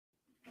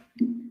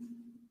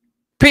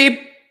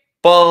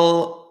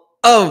People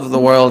of the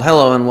world,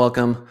 hello and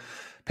welcome.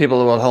 People of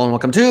the world, hello and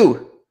welcome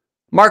to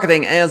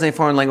Marketing as a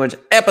Foreign Language,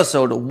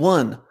 episode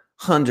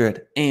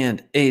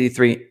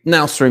 183,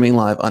 now streaming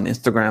live on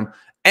Instagram,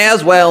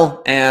 as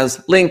well as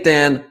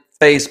LinkedIn,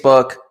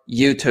 Facebook,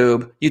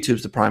 YouTube.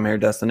 YouTube's the primary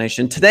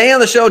destination. Today on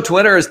the show,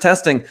 Twitter is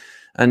testing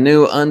a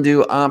new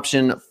undo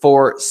option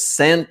for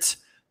sent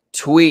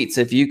tweets.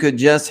 If you could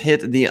just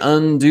hit the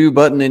undo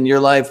button in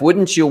your life,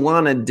 wouldn't you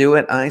want to do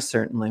it? I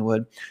certainly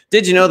would.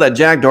 Did you know that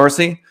Jack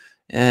Dorsey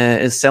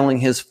is selling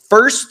his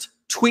first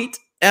tweet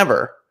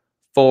ever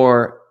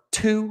for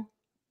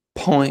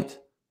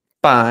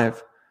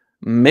 $2.5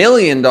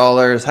 million?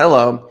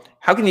 Hello.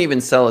 How can you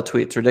even sell a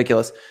tweet? It's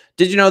ridiculous.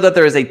 Did you know that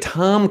there is a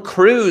Tom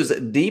Cruise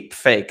deep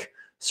fake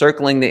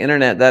circling the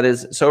internet that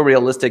is so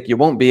realistic you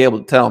won't be able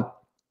to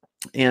tell?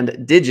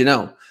 And did you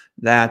know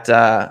that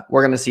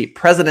we're going to see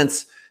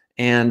presidents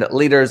and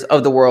leaders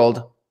of the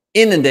world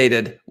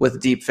inundated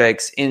with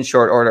deepfakes in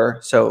short order?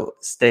 So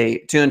stay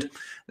tuned.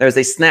 There's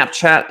a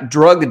Snapchat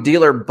drug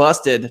dealer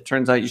busted.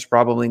 Turns out you should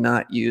probably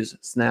not use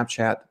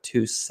Snapchat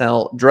to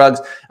sell drugs.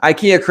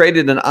 IKEA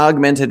created an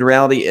augmented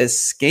reality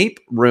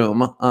escape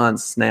room on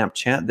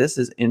Snapchat. This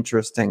is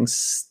interesting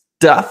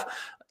stuff.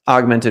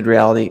 Augmented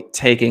reality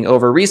taking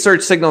over.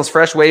 Research signals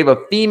fresh wave of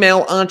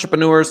female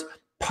entrepreneurs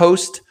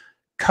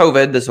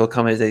post-COVID. This will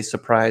come as a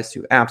surprise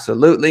to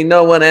absolutely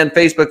no one. And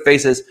Facebook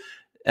faces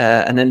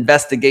an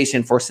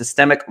investigation for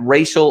systemic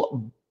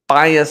racial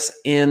bias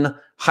in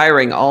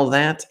hiring. All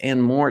that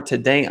and more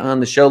today on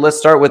the show. Let's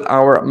start with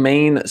our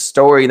main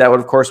story. That would,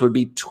 of course, would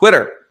be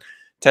Twitter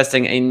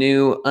testing a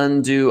new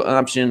undo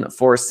option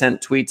for sent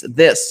tweets.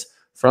 This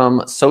from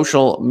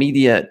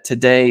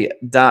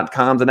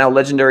socialmediatoday.com. The now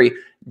legendary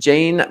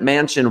Jane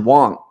Manchun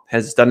Wong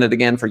has done it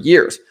again for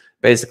years.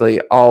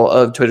 Basically, all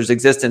of Twitter's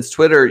existence.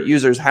 Twitter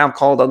users have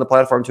called on the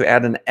platform to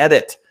add an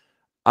edit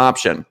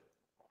option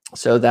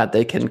so that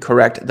they can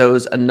correct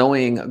those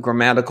annoying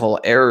grammatical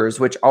errors,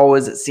 which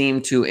always seem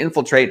to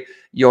infiltrate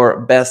your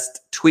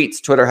best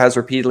tweets. Twitter has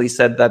repeatedly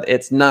said that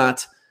it's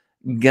not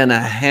gonna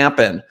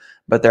happen,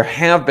 but there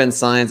have been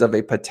signs of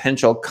a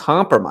potential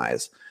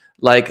compromise,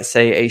 like,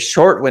 say, a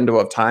short window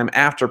of time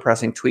after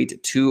pressing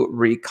tweet to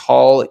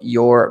recall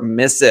your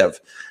missive.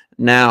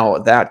 Now,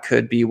 that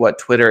could be what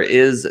Twitter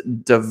is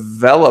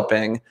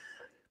developing.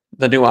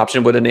 The new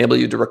option would enable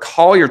you to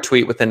recall your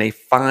tweet within a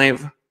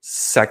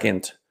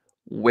 5-second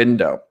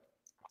window.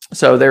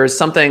 So there is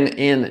something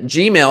in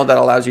Gmail that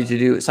allows you to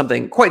do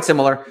something quite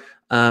similar.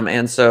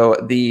 And so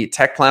the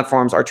tech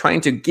platforms are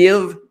trying to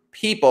give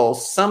people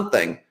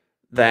something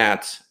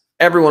that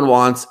everyone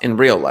wants in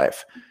real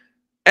life.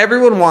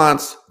 Everyone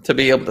wants to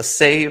be able to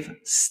save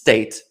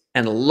state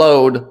and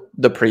load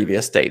the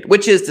previous state,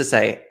 which is to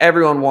say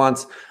everyone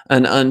wants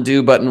an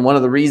undo button. One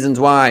of the reasons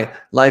why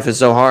life is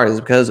so hard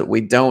is because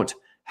we don't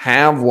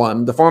have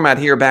one. The format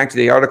here, back to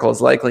the article, is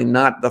likely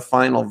not the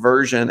final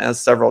version, as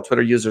several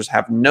Twitter users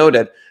have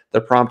noted.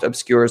 The prompt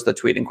obscures the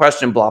tweet in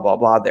question, blah, blah,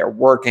 blah. They're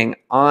working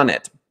on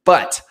it.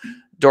 But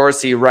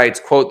Dorsey writes,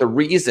 quote, "The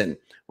reason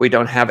we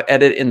don't have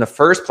edit in the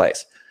first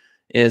place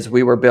is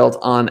we were built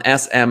on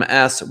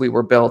SMS. We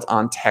were built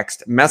on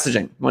text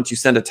messaging. Once you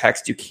send a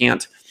text, you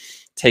can't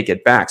take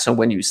it back. So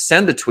when you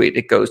send a tweet,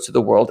 it goes to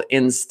the world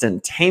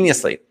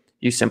instantaneously.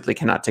 You simply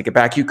cannot take it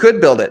back. You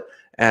could build it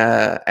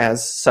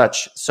as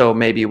such. So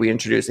maybe we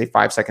introduce a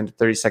 5-second to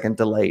 30-second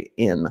delay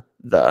in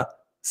the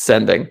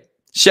sending."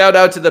 Shout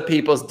out to the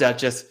People's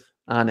Duchess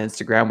on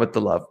Instagram with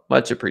the love.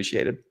 Much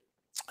appreciated.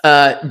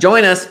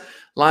 Join us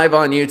live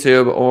on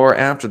YouTube or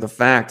after the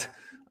fact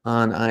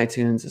on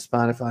iTunes,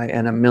 Spotify,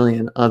 and a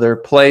million other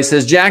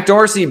places. Jack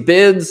Dorsey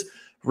bids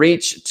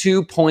reach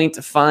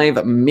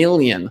 $2.5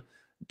 million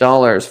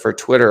for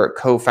Twitter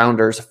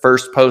co-founder's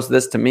first post.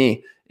 This, to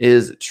me,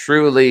 is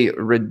truly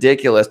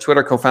ridiculous.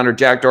 Twitter co-founder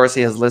Jack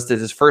Dorsey has listed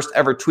his first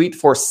ever tweet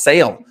for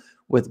sale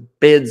with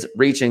bids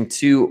reaching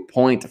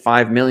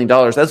 $2.5 million.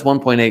 That's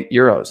 1.8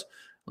 euros,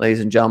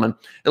 ladies and gentlemen.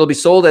 It'll be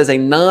sold as a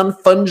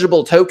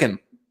non-fungible token.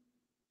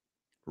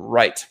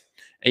 Right.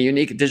 A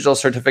unique digital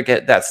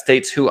certificate that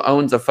states who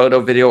owns a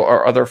photo, video,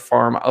 or other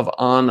form of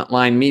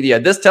online media.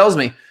 This tells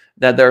me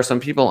that there are some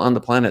people on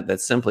the planet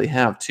that simply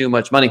have too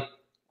much money.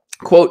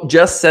 Quote,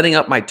 "Just setting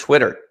up my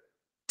Twitter,"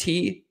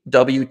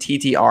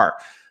 TWTTR.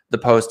 The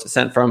post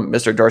sent from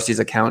Mr. Dorsey's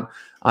account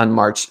on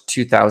March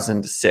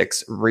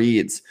 2006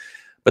 reads.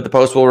 But the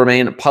post will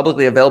remain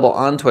publicly available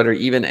on Twitter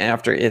even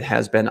after it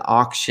has been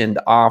auctioned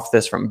off.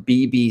 This from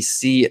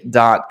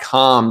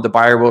BBC.com. The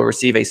buyer will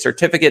receive a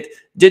certificate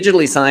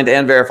digitally signed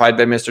and verified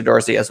by Mr.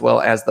 Dorsey, as well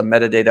as the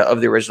metadata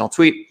of the original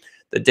tweet.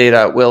 The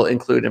data will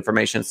include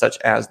information such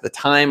as the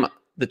time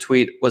the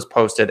tweet was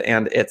posted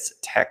and its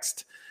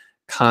text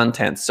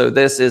content. So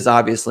this is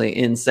obviously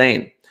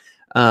insane.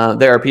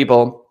 There are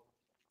people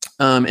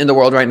in the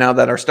world right now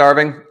that are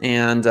starving,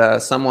 and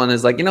someone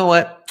is like, you know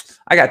what?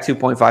 I got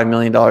 $2.5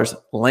 million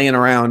laying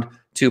around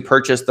to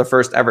purchase the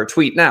first ever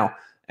tweet. Now,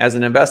 as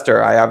an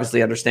investor, I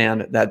obviously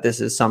understand that this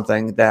is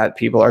something that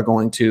people are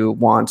going to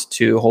want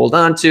to hold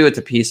on to. It's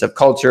a piece of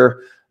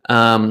culture.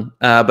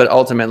 But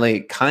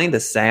ultimately kind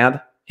of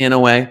sad in a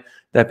way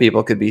that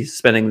people could be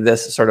spending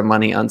this sort of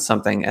money on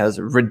something as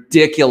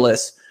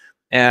ridiculous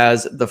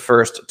as the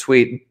first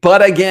tweet.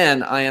 But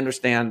again, I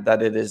understand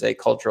that it is a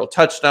cultural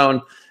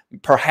touchstone.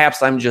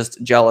 Perhaps I'm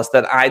just jealous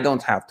that I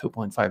don't have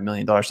 $2.5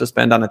 million to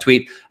spend on a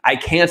tweet. I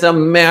can't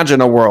imagine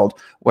a world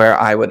where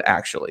I would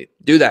actually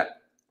do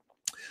that.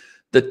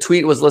 The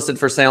tweet was listed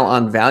for sale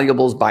on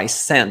Valuables by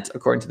Cent,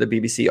 according to the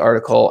BBC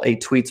article, a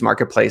tweets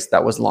marketplace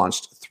that was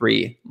launched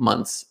 3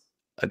 months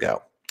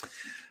ago.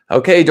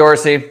 Okay,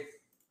 Dorsey.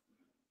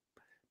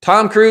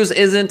 Tom Cruise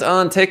isn't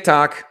on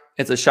TikTok.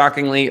 It's a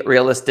shockingly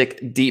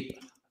realistic deep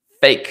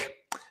fake.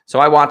 So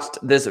I watched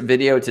this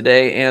video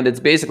today, and it's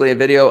basically a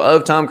video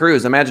of Tom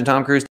Cruise. Imagine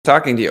Tom Cruise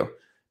talking to you.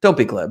 Don't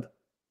be glib.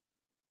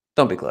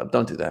 Don't be glib.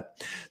 Don't do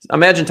that.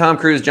 Imagine Tom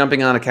Cruise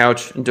jumping on a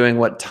couch and doing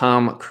what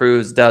Tom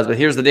Cruise does. But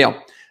here's the deal.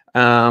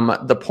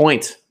 The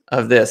point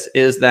of this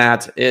is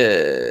that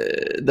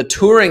the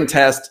Turing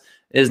test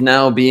is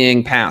now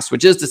being passed,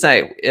 which is to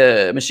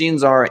say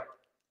machines are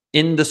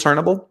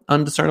undiscernible.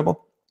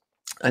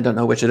 I don't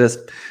know which it is.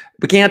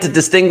 We can't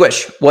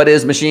distinguish what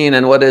is machine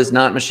and what is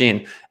not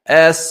machine,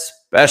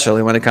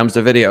 especially when it comes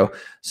to video.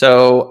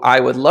 So I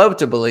would love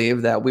to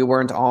believe that we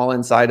weren't all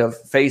inside of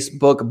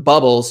Facebook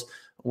bubbles,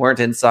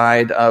 weren't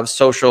inside of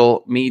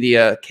social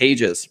media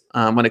cages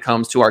when it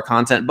comes to our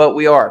content, but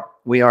we are.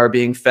 We are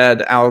being fed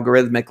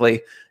algorithmically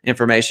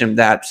information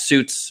that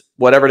suits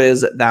whatever it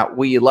is that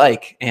we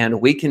like, and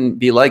we can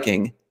be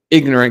liking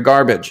ignorant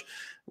garbage.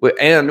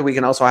 And we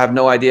can also have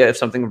no idea if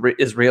something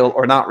is real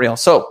or not real.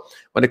 So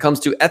when it comes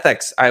to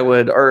ethics, I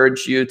would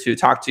urge you to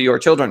talk to your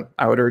children.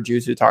 I would urge you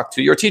to talk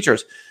to your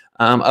teachers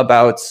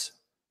about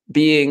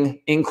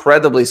being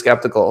incredibly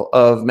skeptical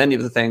of many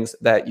of the things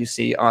that you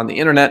see on the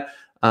internet.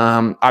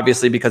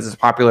 Obviously, because it's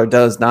popular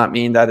does not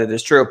mean that it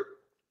is true.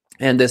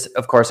 And this,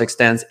 of course,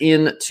 extends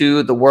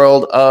into the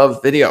world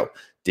of video.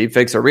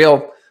 Deepfakes are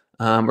real.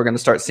 We're going to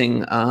start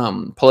seeing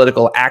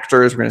political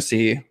actors. We're going to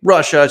see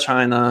Russia,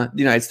 China, the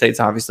United States,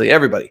 obviously,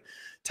 everybody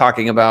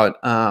talking about,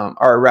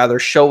 or rather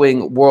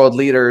showing world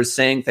leaders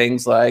saying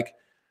things like,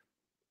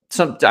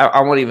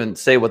 I won't even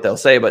say what they'll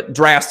say, but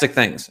drastic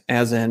things,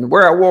 as in,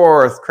 we're at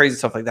war, crazy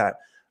stuff like that.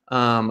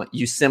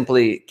 You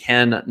simply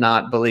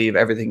cannot believe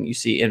everything you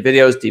see in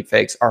videos.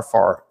 Deepfakes are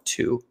far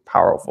too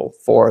powerful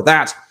for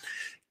that.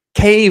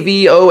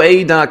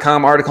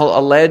 KVOA.com article,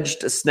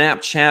 alleged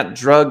Snapchat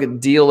drug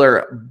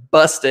dealer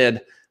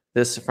busted.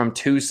 This is from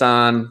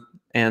Tucson,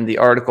 and the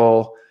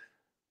article,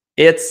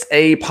 it's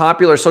a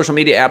popular social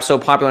media app, so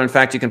popular, in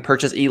fact, you can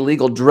purchase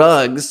illegal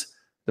drugs.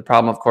 The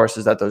problem, of course,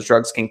 is that those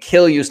drugs can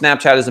kill you.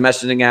 Snapchat is a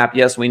messaging app.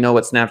 Yes, we know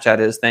what Snapchat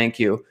is. Thank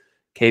you,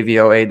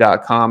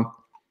 KVOA.com.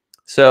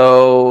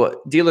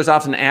 So dealers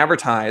often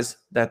advertise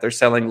that they're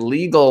selling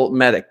legal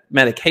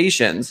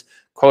medications.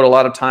 Quote, a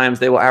lot of times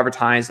they will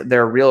advertise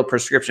their real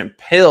prescription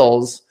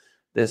pills.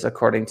 This,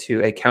 according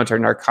to a Counter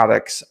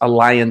Narcotics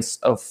Alliance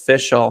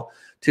official.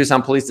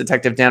 Tucson Police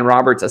Detective Dan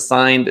Roberts,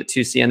 assigned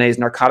to CNA's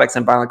Narcotics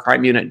and Violent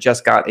Crime Unit,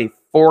 just got a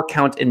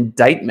 4-count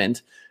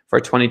indictment for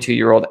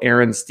 22-year-old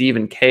Aaron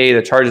Stephen K.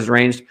 The charges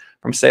ranged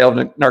from sale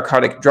of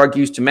narcotic drug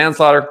use to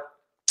manslaughter.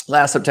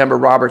 Last September,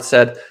 Roberts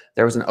said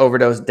there was an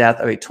overdose death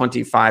of a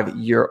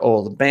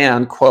 25-year-old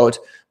man. Quote,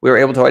 we were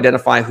able to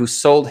identify who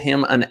sold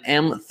him an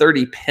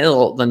M30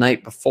 pill the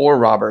night before,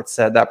 Roberts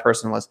said. That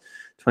person was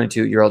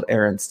 22-year-old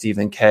Aaron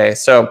Stephen K.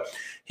 So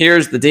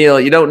here's the deal.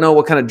 You don't know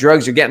what kind of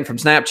drugs you're getting from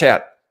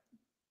Snapchat.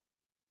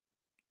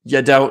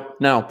 You don't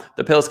know.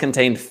 The pills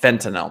contained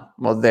fentanyl.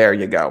 Well, there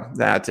you go.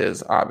 That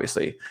is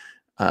obviously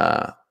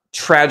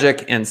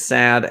tragic and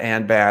sad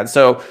and bad.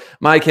 So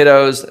my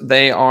kiddos,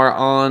 they are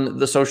on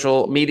the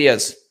social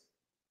medias.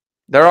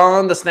 They're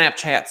on the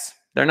Snapchats.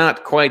 They're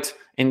not quite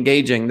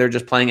engaging. They're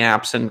just playing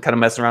apps and kind of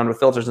messing around with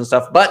filters and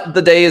stuff. But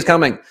the day is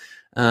coming.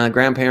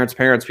 Grandparents,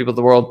 parents, people of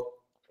the world,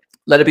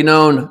 let it be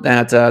known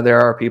that there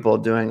are people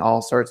doing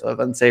all sorts of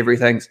unsavory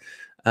things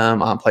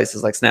on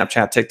places like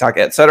Snapchat, TikTok,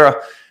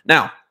 etc.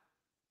 Now,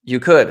 you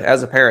could,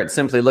 as a parent,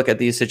 simply look at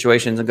these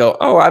situations and go,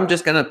 oh, I'm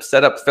just going to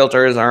set up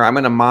filters, or I'm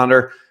going to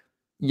monitor.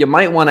 You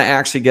might want to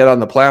actually get on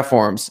the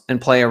platforms and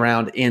play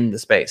around in the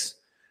space.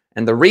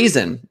 And the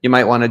reason you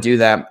might want to do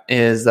that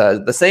is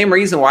the same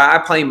reason why I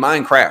play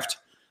Minecraft.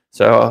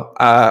 So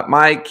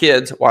my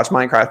kids watch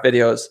Minecraft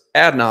videos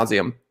ad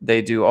nauseum.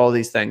 They do all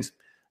these things.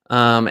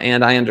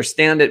 And I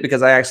understand it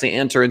because I actually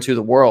enter into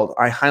the world.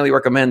 I highly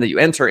recommend that you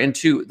enter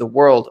into the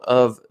world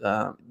of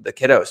the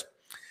kiddos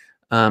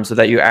so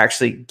that you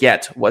actually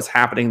get what's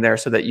happening there,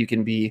 so that you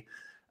can be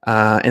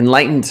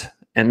enlightened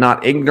and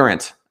not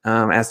ignorant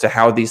as to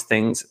how these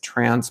things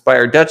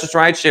transpire. Duchess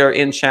Rideshare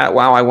in chat.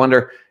 Wow, I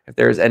wonder if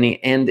there's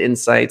any end in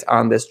sight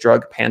on this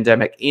drug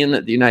pandemic in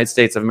the United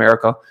States of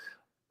America.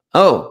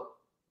 Oh,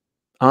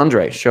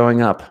 Andre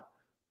showing up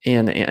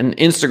in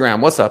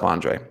Instagram. What's up,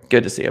 Andre?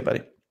 Good to see you,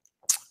 buddy.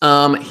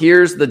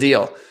 Here's the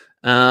deal.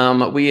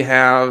 We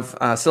have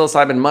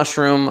psilocybin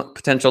mushroom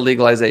potential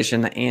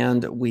legalization,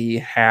 and we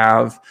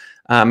have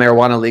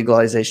marijuana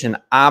legalization,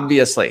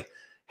 obviously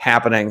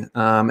happening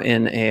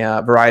in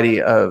a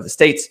variety of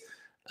states.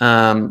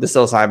 The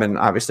psilocybin,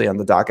 obviously, on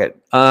the docket.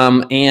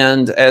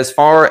 And as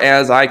far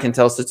as I can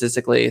tell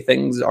statistically,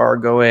 things are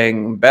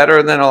going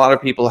better than a lot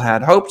of people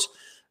had hoped,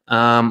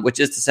 which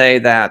is to say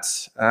that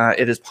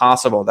it is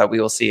possible that we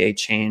will see a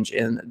change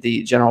in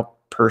the general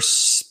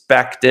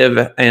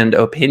perspective and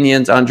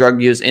opinions on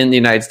drug use in the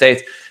United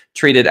States,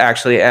 treated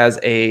actually as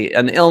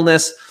an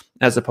illness,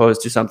 as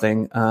opposed to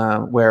something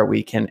where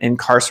we can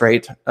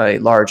incarcerate a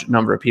large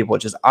number of people,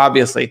 which is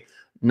obviously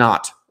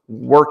not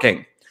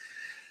working.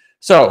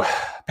 So,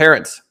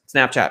 parents,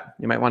 Snapchat,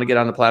 you might want to get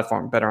on the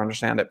platform, better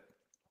understand it.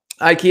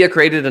 IKEA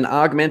created an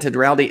augmented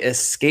reality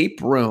escape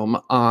room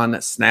on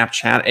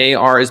Snapchat.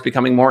 AR is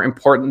becoming more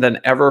important than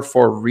ever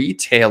for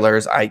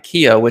retailers.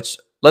 IKEA, which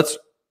let's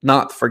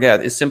not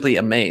forget, is simply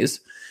a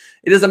maze.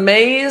 It is a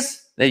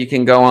maze that you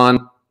can go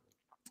on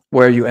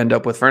where you end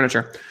up with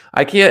furniture.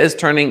 IKEA is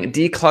turning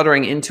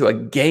decluttering into a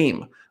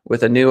game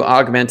with a new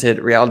augmented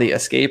reality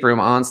escape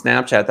room on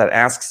Snapchat that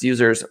asks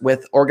users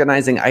with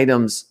organizing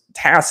items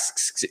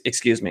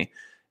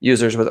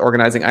with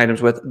organizing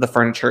items with the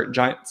furniture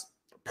giants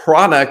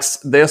products.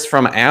 This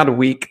from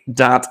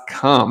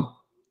adweek.com.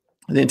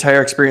 The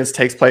entire experience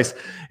takes place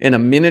in a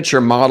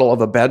miniature model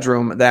of a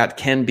bedroom that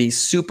can be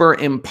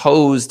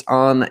superimposed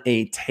on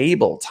a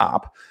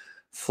tabletop,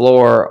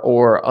 floor,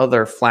 or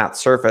other flat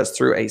surface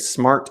through a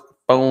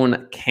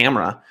smartphone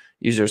camera.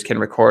 Users can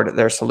record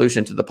their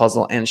solution to the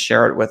puzzle and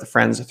share it with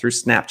friends through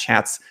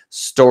Snapchat's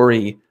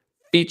story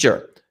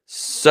feature.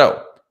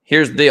 So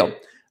here's the deal.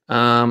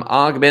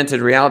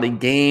 Augmented reality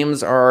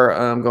games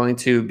are going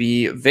to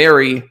be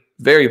very,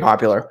 very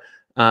popular.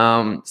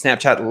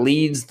 Snapchat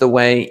leads the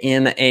way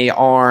in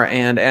AR.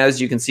 And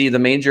as you can see, the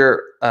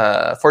major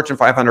Fortune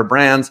 500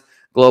 brands,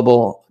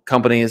 global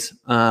companies,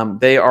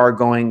 they are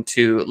going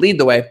to lead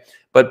the way.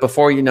 But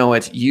before you know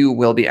it, you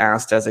will be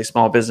asked as a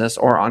small business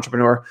or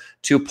entrepreneur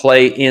to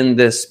play in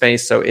this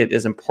space. So it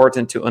is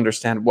important to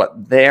understand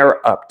what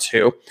they're up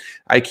to.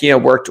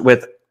 IKEA worked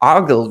with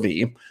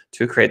Ogilvy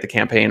to create the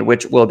campaign,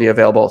 which will be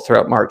available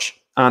throughout March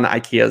on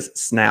IKEA's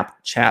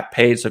Snapchat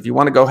page. So if you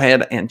want to go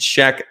ahead and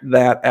check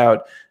that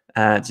out,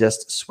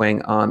 just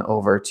swing on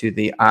over to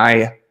the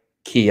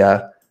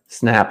IKEA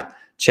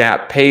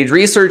Snapchat page.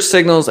 Research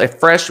signals a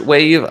fresh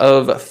wave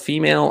of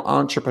female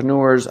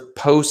entrepreneurs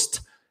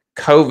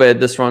post-COVID.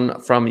 This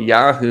one from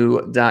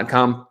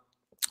yahoo.com.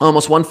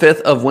 Almost 1/5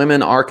 of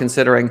women are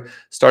considering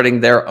starting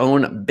their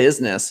own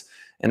business,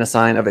 in a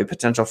sign of a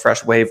potential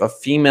fresh wave of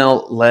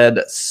female-led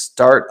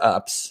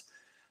startups.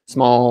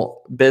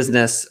 Small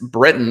Business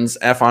Britain's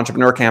F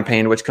Entrepreneur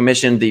campaign, which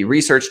commissioned the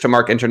research to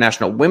mark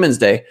International Women's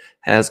Day,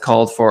 has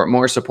called for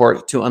more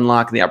support to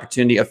unlock the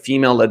opportunity of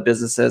female-led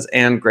businesses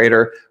and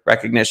greater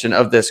recognition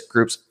of this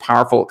group's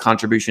powerful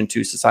contribution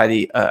to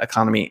society,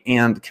 economy,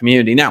 and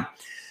community. Now,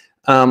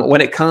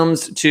 when it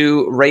comes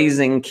to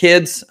raising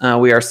kids,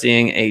 we are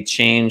seeing a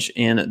change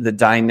in the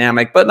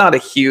dynamic, but not a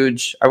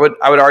huge. I would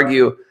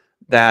argue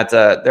that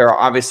there are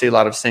obviously a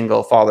lot of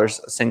single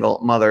fathers, single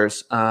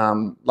mothers, a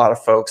lot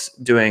of folks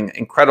doing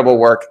incredible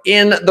work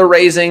in the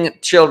raising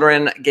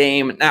children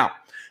game. Now,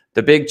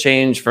 the big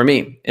change for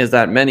me is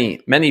that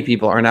many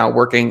people are now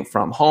working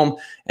from home,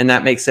 and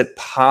that makes it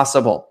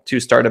possible to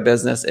start a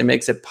business. It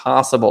makes it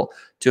possible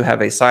to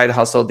have a side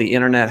hustle. The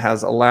internet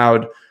has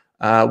allowed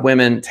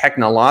women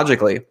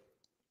technologically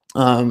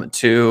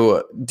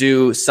to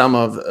do some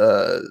of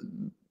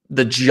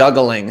the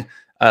juggling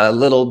a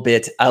little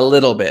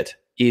bit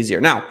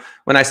easier. Now,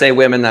 when I say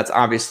women, that's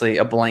obviously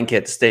a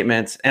blanket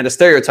statement and a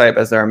stereotype,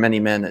 as there are many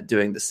men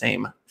doing the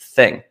same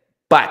thing.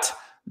 But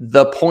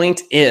the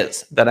point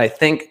is that I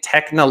think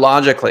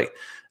technologically,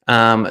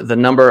 the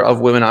number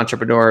of women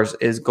entrepreneurs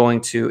is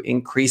going to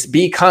increase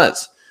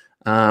because,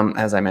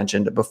 as I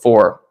mentioned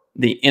before,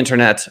 the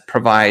internet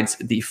provides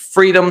the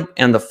freedom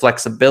and the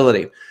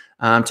flexibility.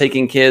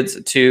 Taking kids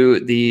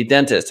to the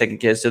dentist, taking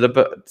kids to the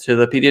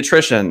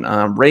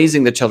pediatrician,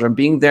 raising the children,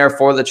 being there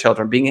for the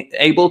children, being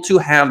able to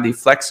have the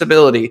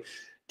flexibility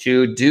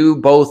to do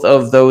both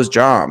of those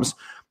jobs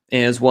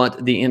is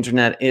what the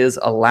internet is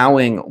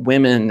allowing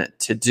women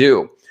to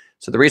do.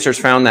 So the research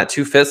found that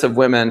 2/5 of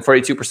women,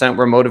 42%,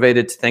 were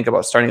motivated to think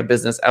about starting a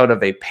business out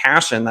of a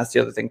passion. That's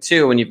the other thing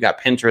too. When you've got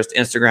Pinterest,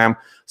 Instagram,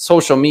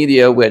 social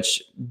media,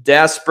 which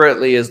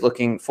desperately is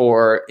looking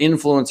for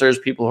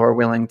influencers, people who are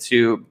willing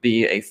to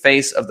be a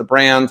face of the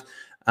brand.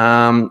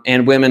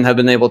 And women have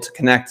been able to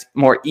connect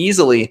more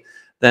easily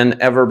than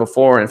ever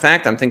before. In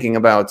fact, I'm thinking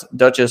about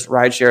Duchess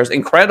Rideshare's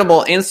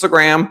incredible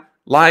Instagram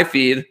live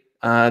feed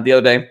the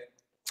other day,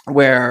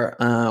 where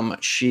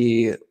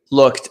she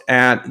looked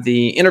at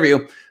the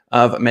interview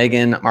of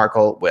Meghan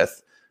Markle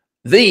with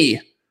the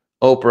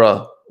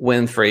Oprah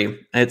Winfrey.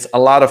 It's a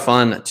lot of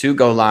fun to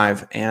go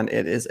live, and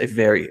it is a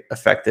very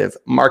effective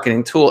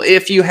marketing tool.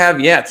 If you have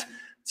yet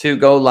to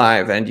go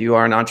live and you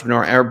are an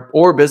entrepreneur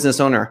or business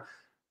owner,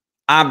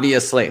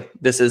 obviously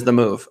this is the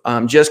move.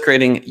 Just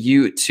creating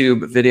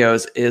YouTube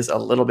videos is a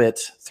little bit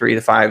 3 to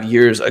 5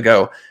 years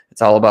ago.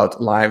 It's all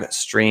about live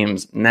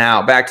streams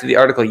now. Back to the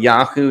article,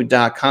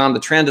 yahoo.com. The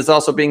trend is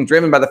also being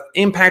driven by the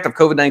impact of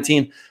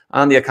COVID-19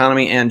 on the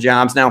economy and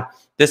jobs. Now,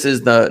 this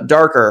is the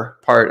darker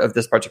part of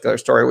this particular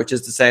story, which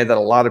is to say that a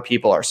lot of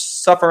people are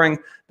suffering,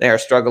 they are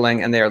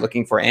struggling, and they are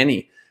looking for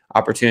any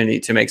opportunity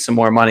to make some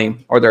more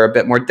money, or they're a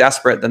bit more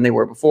desperate than they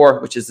were before,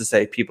 which is to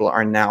say people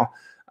are now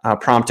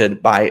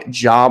prompted by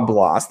job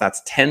loss.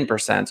 That's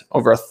 10%.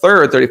 Over a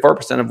third,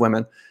 34% of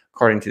women,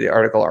 according to the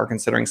article, are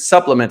considering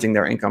supplementing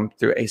their income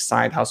through a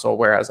side hustle,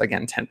 whereas,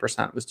 again,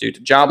 10% was due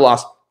to job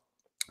loss.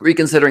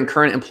 Reconsidering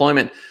current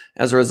employment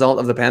as a result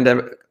of the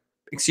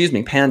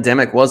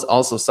pandemic was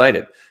also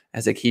cited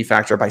as a key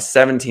factor by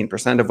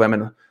 17% of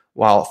women,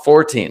 while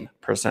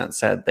 14%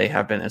 said they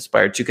have been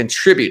inspired to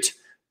contribute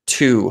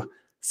to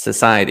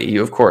society.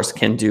 You, of course,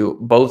 can do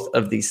both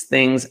of these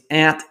things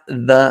at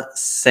the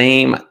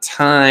same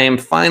time.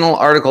 Final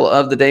article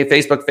of the day: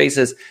 Facebook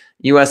faces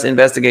U.S.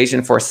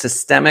 investigation for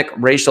systemic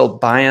racial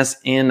bias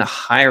in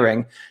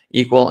hiring.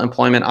 Equal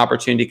Employment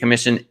Opportunity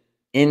Commission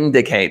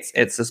indicates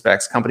it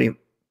suspects company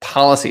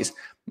policies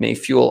may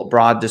fuel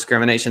broad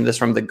discrimination. This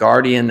from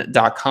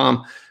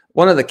theguardian.com.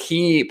 One of the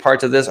key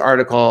parts of this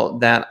article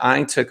that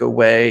I took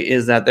away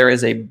is that there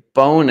is a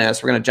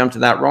bonus. We're going to jump to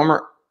that.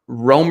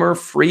 Romer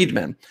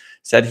Friedman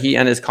said he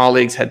and his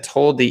colleagues had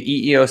told the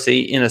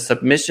EEOC in a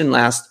submission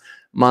last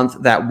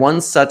month that one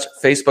such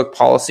Facebook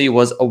policy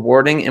was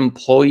awarding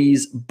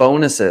employees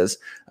bonuses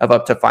of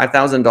up to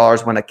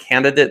 $5,000 when a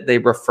candidate they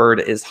referred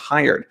is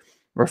hired.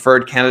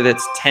 Referred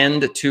candidates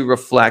tend to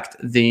reflect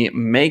the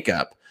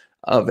makeup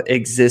of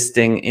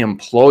existing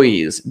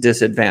employees,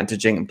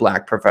 disadvantaging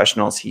Black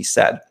professionals, he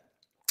said.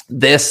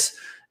 This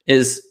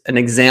is an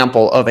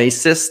example of a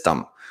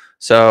system.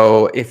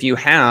 So if you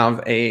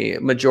have a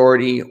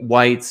majority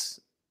white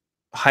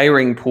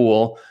hiring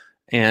pool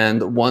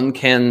and one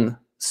can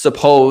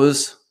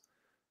suppose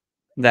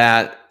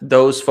that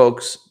those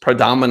folks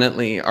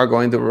predominantly are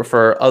going to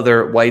refer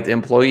other white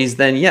employees,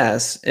 then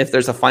yes, if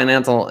there's a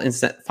financial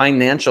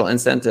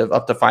incentive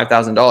up to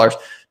 $5,000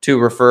 to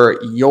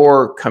refer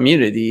your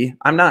community,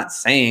 I'm not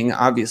saying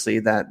obviously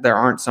that there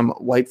aren't some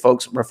white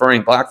folks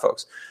referring Black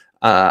folks.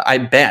 I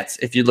bet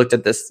if you looked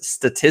at this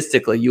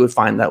statistically, you would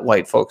find that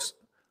white folks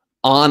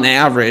on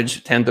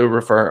average tend to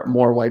refer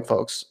more white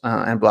folks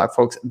and Black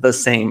folks the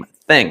same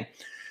thing.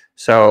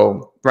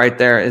 So right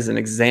there is an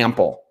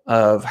example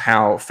of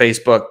how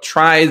Facebook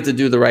tries to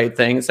do the right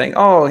thing, saying,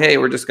 oh, hey,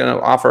 we're just going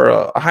to offer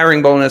a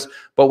hiring bonus.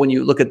 But when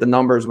you look at the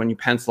numbers, when you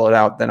pencil it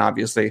out, then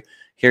obviously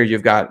here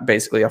you've got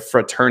basically a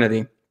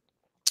fraternity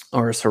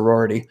or a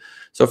sorority.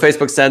 So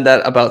Facebook said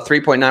that about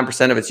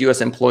 3.9% of its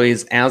U.S.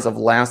 employees as of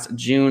last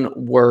June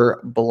were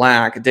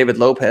Black. David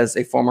Lopez,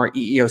 a former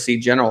EEOC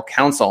general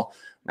counsel,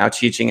 now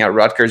teaching at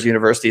Rutgers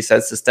University,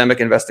 said systemic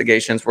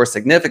investigations were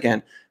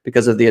significant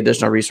because of the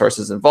additional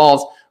resources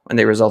involved when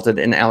they resulted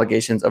in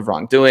allegations of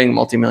wrongdoing.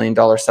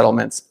 Multi-million-dollar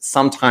settlements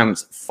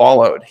sometimes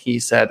followed, he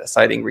said,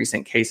 citing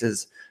recent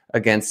cases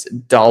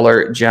against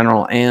Dollar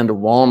General and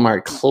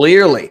Walmart.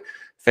 Clearly,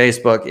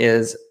 Facebook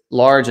is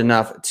large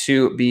enough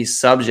to be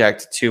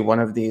subject to one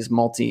of these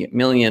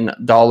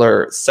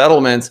multi-million-dollar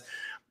settlements.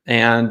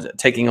 And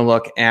taking a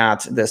look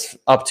at this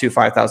up to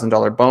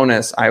 $5,000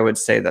 bonus, I would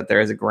say that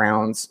there is a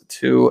grounds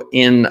to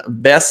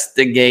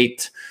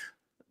investigate.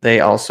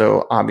 They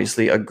also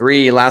obviously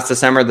agree. Last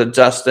December, the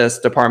Justice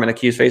Department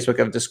accused Facebook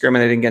of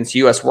discriminating against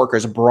U.S.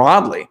 workers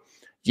broadly,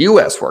 saying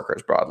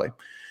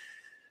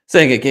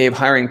it gave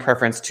hiring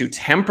preference to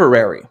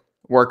temporary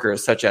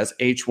workers such as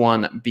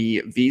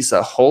H-1B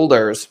visa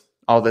holders.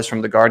 All this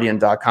from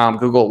theguardian.com.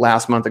 Google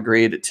last month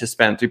agreed to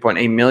spend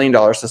 $3.8 million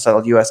to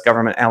settle U.S.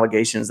 government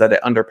allegations that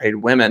it underpaid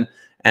women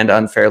and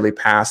unfairly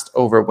passed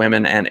over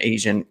women and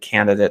Asian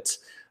candidates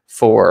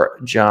for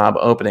job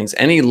openings.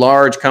 Any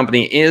large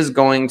company is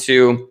going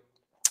to,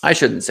 I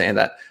shouldn't say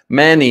that,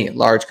 many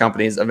large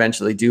companies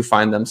eventually do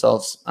find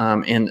themselves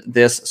in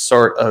this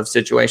sort of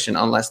situation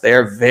unless they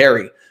are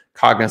very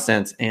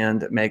cognizant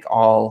and make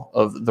all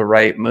of the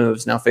right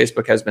moves. Now,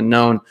 Facebook has been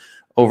known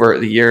over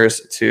the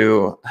years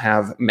to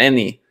have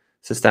many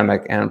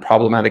systemic and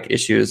problematic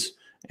issues,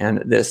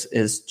 and this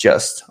is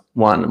just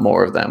one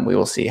more of them. We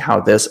will see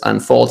how this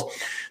unfolds.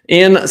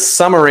 In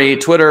summary,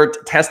 Twitter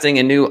testing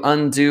a new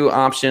undo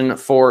option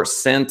for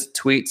sent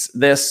tweets.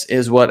 This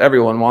is what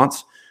everyone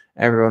wants.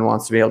 Everyone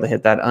wants to be able to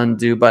hit that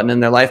undo button in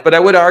their life. But I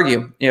would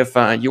argue if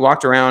you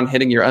walked around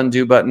hitting your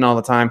undo button all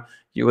the time,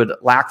 you would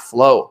lack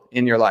flow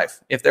in your life.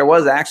 If there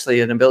was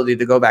actually an ability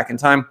to go back in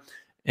time,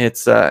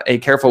 it's a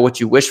careful what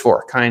you wish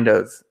for kind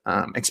of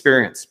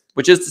experience,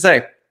 which is to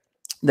say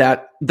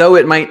that though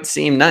it might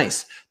seem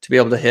nice to be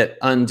able to hit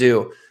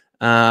undo,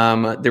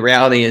 the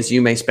reality is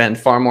you may spend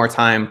far more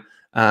time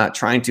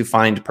trying to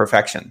find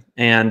perfection.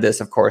 And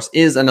this, of course,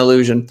 is an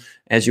illusion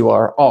as you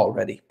are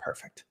already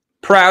perfect.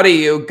 Proud of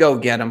you. Go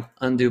get them.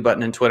 Undo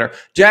button in Twitter.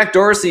 Jack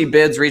Dorsey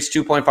bids reach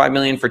 $2.5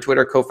 million for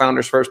Twitter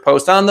co-founder's first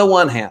post. On the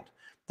one hand,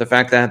 the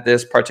fact that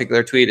this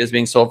particular tweet is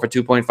being sold for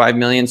 $2.5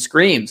 million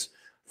screams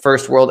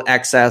first world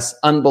excess,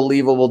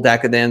 unbelievable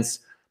decadence.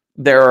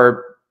 There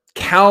are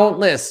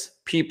countless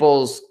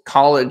people's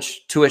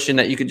college tuition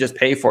that you could just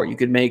pay for. You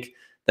could make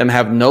them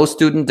have no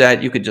student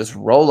debt. You could just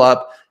roll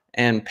up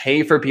and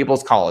pay for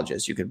people's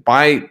colleges. You could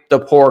buy the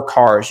poor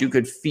cars. You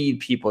could feed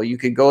people. You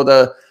could go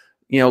to,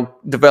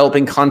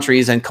 developing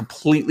countries and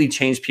completely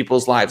change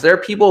people's lives. There are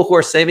people who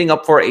are saving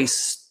up for a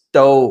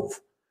stove.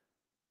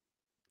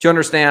 Do you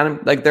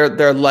understand? Like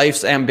their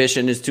life's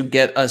ambition is to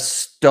get a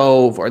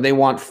stove, or they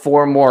want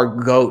 4 more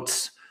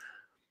goats.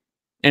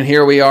 And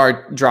here we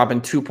are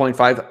dropping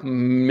 $2.5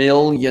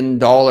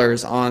 million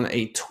on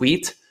a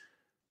tweet.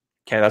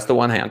 Okay, that's the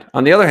one hand.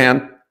 On the other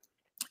hand,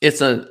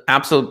 it's an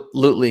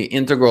absolutely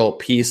integral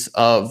piece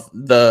of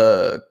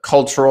the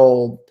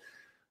cultural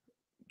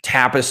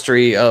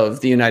tapestry of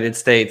the United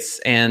States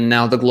and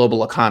now the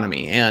global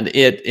economy. And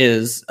it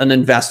is an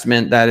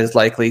investment that is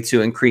likely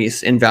to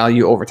increase in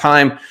value over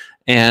time.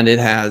 And it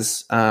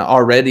has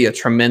already a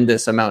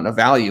tremendous amount of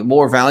value,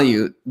 more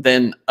value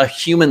than a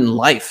human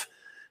life,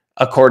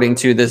 according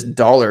to this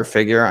dollar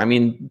figure. I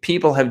mean,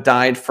 people have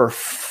died for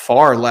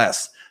far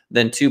less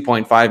than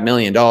 $2.5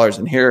 million.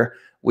 And here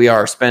we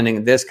are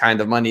spending this kind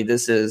of money.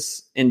 This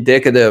is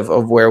indicative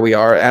of where we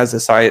are as a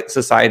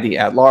society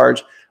at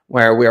large,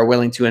 where we are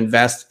willing to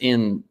invest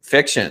in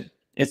fiction.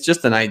 It's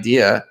just an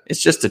idea.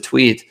 It's just a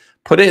tweet.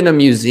 Put it in a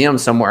museum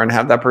somewhere and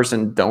have that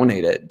person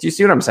donate it. Do you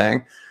see what I'm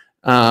saying?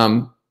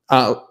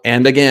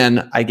 And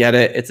again, I get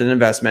it. It's an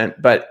investment,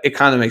 but it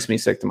kind of makes me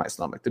sick to my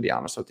stomach, to be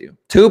honest with you.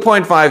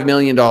 $2.5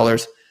 million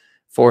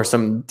for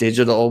some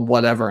digital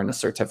whatever and a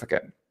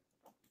certificate.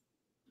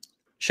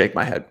 Shake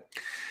my head.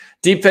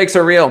 Deepfakes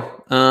are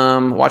real.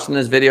 Watching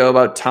this video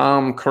about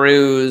Tom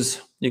Cruise.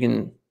 You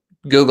can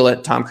Google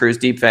it, Tom Cruise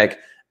deepfake.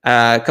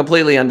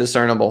 Completely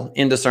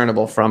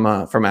indiscernible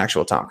from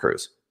actual Tom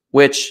Cruise,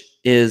 which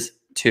is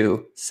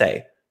to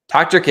say,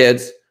 talk to your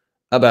kids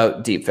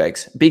about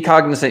deepfakes. Be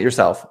cognizant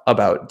yourself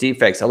about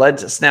deepfakes.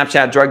 Alleged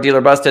Snapchat drug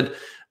dealer busted.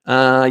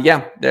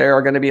 There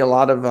are going to be a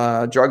lot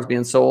of drugs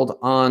being sold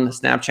on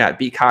Snapchat.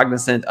 Be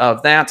cognizant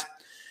of that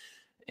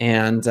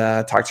and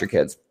talk to your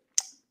kids.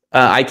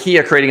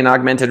 IKEA creating an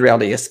augmented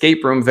reality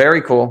escape room. Very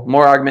cool.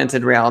 More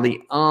augmented reality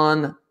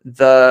on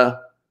the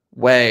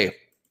way.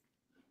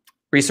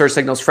 Research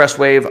signals fresh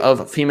wave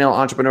of female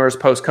entrepreneurs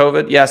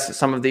post-COVID. Yes,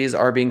 some of these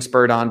are being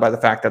spurred on by the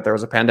fact that there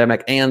was a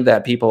pandemic and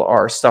that people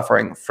are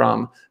suffering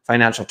from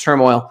financial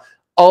turmoil.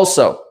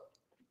 Also,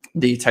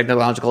 the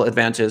technological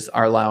advances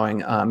are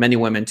allowing many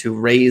women to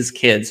raise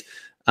kids.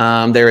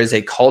 There is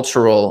a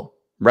cultural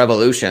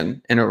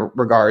revolution in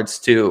regards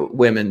to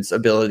women's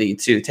ability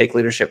to take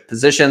leadership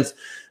positions.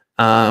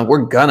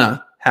 We're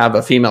gonna have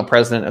a female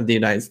president of the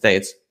United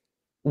States.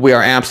 We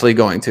are absolutely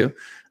going to.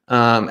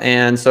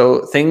 And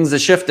so things are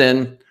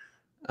shifting.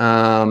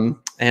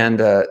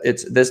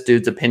 It's this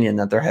dude's opinion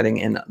that they're heading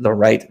in the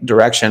right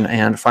direction.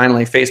 And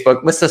finally,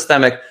 Facebook with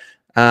systemic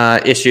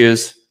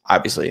issues.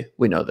 Obviously,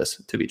 we know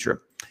this to be true.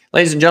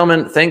 Ladies and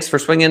gentlemen, thanks for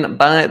swinging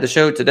by the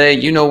show today.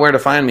 You know where to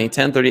find me,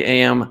 10:30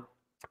 a.m.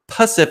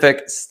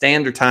 Pacific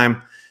Standard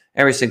Time,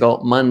 every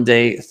single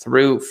Monday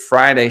through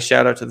Friday.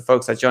 Shout out to the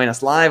folks that join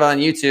us live on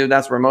YouTube.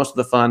 That's where most of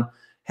the fun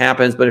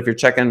happens. But if you're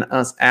checking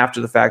us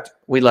after the fact,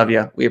 we love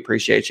you. We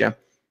appreciate you.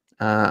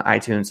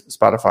 iTunes,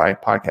 Spotify,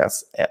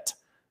 podcasts,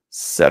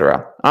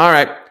 etc. All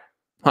right.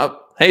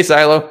 Well, hey,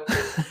 Silo.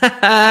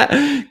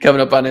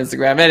 Coming up on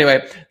Instagram.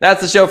 Anyway, that's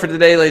the show for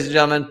today, ladies and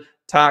gentlemen.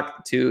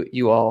 Talk to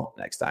you all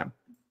next time.